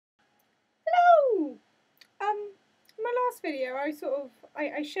last video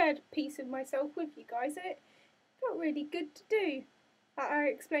I shared a piece of myself with you guys, and it felt really good to do. I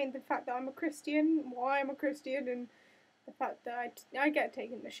explained the fact that I'm a Christian, why I'm a Christian, and the fact that I get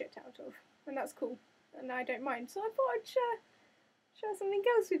taken the shit out of, and that's cool, and I don't mind. So I thought I'd share something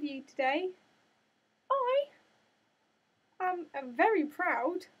else with you today. I am a very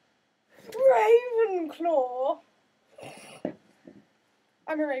proud Ravenclaw.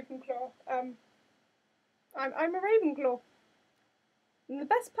 I'm a Ravenclaw. I'm a Ravenclaw. And the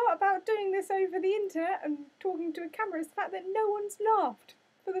best part about doing this over the internet and talking to a camera is the fact that no one's laughed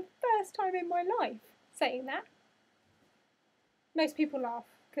for the first time in my life saying that. Most people laugh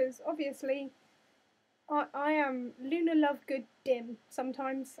because obviously I am Luna Lovegood dim.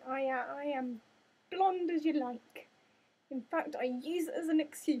 Sometimes I am blonde as you like. In fact, I use it as an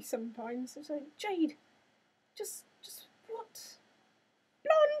excuse sometimes. It's like, Jade, just what?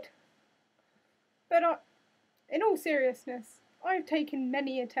 Blonde? But in all seriousness, I've taken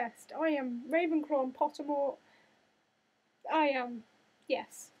many a test. I am Ravenclaw and Pottermore. I am,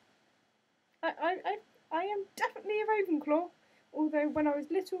 yes. I am definitely a Ravenclaw. Although when I was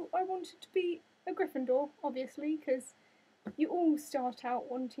little, I wanted to be a Gryffindor, obviously, because you all start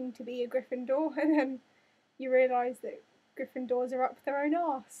out wanting to be a Gryffindor, and then you realise that Gryffindors are up their own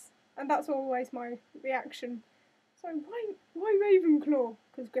arse. And that's always my reaction. So why Ravenclaw?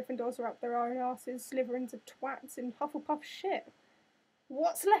 Because Gryffindors are up their own arses, Slytherins are twats, and Hufflepuff shit.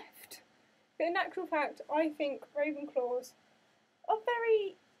 What's left? But in actual fact, I think Ravenclaws are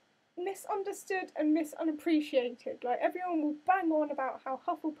very misunderstood and misunappreciated. Like, everyone will bang on about how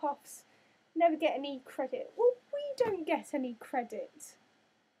Hufflepuffs never get any credit. Well, we don't get any credit.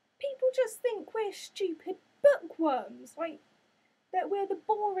 People just think we're stupid bookworms, like that we're the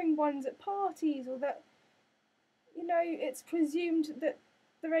boring ones at parties, or that, you know, it's presumed that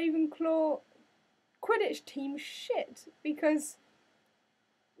the Ravenclaw Quidditch team's shit because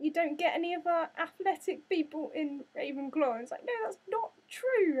you don't get any of our athletic people in Ravenclaw. And it's like, no, that's not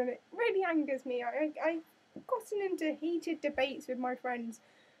true, and it really angers me. I've gotten into heated debates with my friends,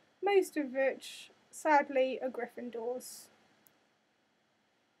 most of which, sadly, are Gryffindors.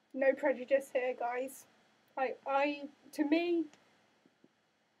 No prejudice here, guys. To me,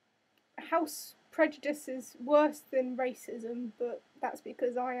 house prejudice is worse than racism, but that's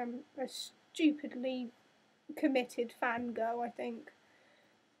because I am a stupidly committed fangirl, I think.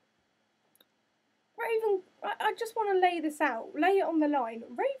 I just want to lay this out, lay it on the line.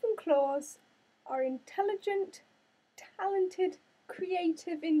 Ravenclaws are intelligent, talented,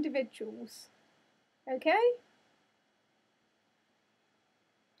 creative individuals. Okay?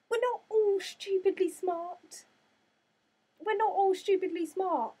 We're not all stupidly smart. We're not all stupidly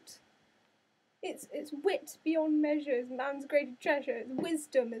smart. It's wit beyond measures, man's greatest treasure. It's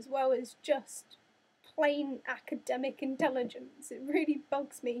wisdom as well as just plain academic intelligence. It really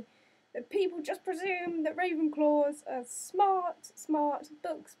bugs me that people just presume that Ravenclaws are smart,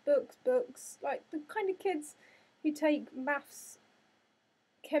 books, like the kind of kids who take maths,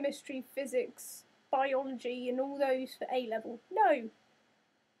 chemistry, physics, biology and all those for A-level. No. You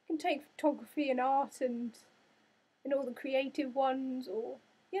can take photography and art and all the creative ones, or,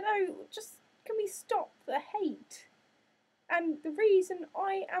 you know, just, can we stop the hate? And the reason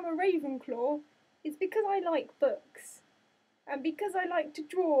I am a Ravenclaw is because I like books, and because I like to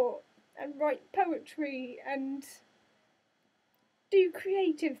draw and write poetry and do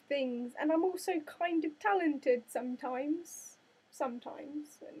creative things, and I'm also kind of talented sometimes,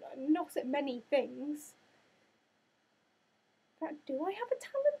 and not at many things. But do I have a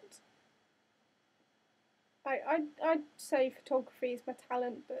talent? I'd say photography is my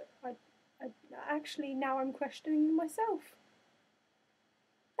talent, but I actually now I'm questioning myself.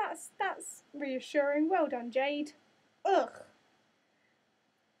 That's reassuring. Well done, Jade. Ugh.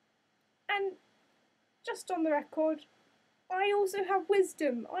 And just on the record, I also have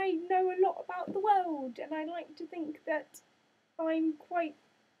wisdom. I know a lot about the world, and I like to think that I'm quite,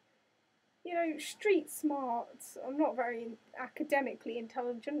 you know, street smart. I'm not very academically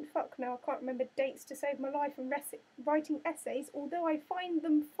intelligent. Fuck no, I can't remember dates to save my life and writing essays, although I find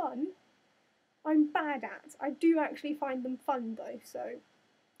them fun. I'm bad at. I do actually find them fun though, so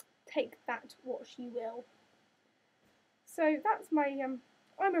take that what you will. So that's my, I'm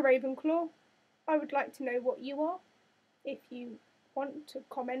a Ravenclaw. I would like to know what you are. If you want to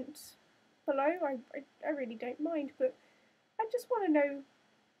comment below, I really don't mind, but I just want to know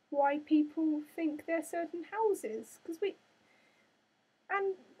why people think they're certain houses,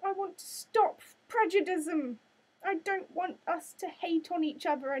 and I want to stop prejudice. I don't want us to hate on each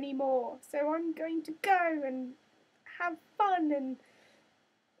other anymore, so I'm going to go and have fun and